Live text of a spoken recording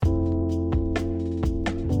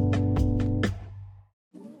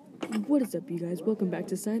What is up, you guys? Welcome back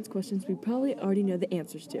to Science Questions we probably already know the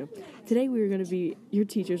answers to. Today we are going to be your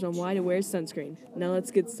teachers on why to wear sunscreen. Now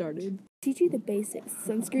let's get started. Teach you the basics.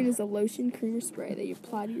 Sunscreen is a lotion, cream, or spray that you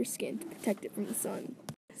apply to your skin to protect it from the sun.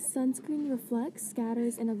 Sunscreen reflects,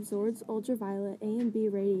 scatters, and absorbs ultraviolet A and B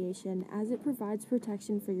radiation as it provides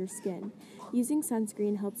protection for your skin. Using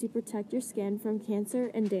sunscreen helps you protect your skin from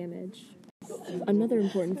cancer and damage. Another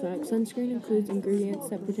important fact, sunscreen includes ingredients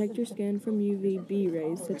that protect your skin from UVB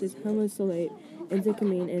rays such as homosalate,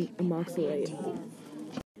 enzacamine, and amoxalate.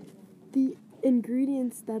 The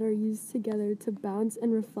ingredients that are used together to bounce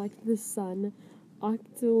and reflect the sun,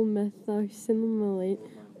 octylmethylmalate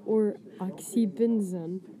or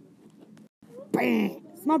oxybenzone.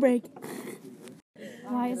 Small break.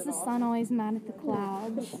 Why is the sun always mad at the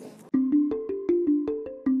clouds?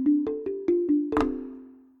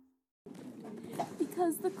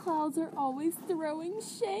 Because the clouds are always throwing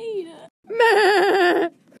shade.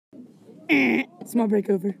 Small break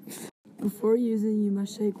over. Before using, you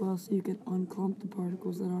must shake well so you can unclump the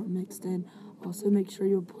particles that aren't mixed in. Also, make sure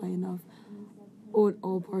you apply enough on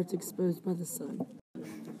all parts exposed by the sun.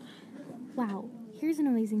 Wow, here's an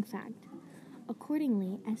amazing fact.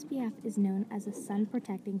 Accordingly, SPF is known as a sun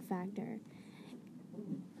protecting factor.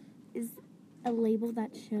 Is a label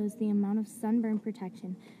that shows the amount of sunburn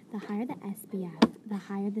protection. The higher the SPF, the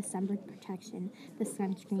higher the sunburn protection the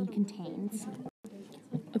sunscreen contains.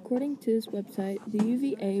 According to this website, the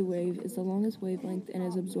UVA wave is the longest wavelength and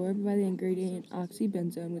is absorbed by the ingredient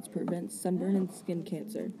oxybenzone, which prevents sunburn and skin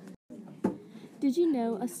cancer. Did you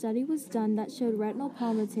know a study was done that showed retinol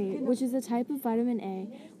palmitate, which is a type of vitamin A,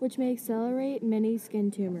 which may accelerate many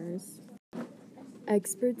skin tumors?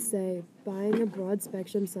 Experts say buying a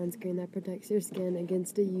broad-spectrum sunscreen that protects your skin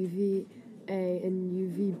against a UVA and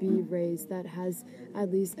UVB rays that has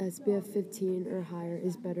at least SPF 15 or higher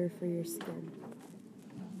is better for your skin.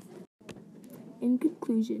 In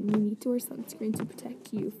conclusion, you need to wear sunscreen to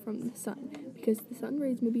protect you from the sun because the sun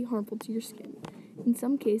rays may be harmful to your skin. In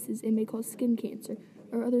some cases, it may cause skin cancer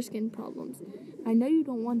or other skin problems. I know you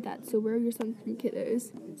don't want that, so wear your sunscreen,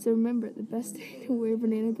 kiddos. So remember, the best day to wear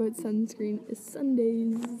banana boat sunscreen is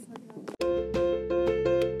Sundays.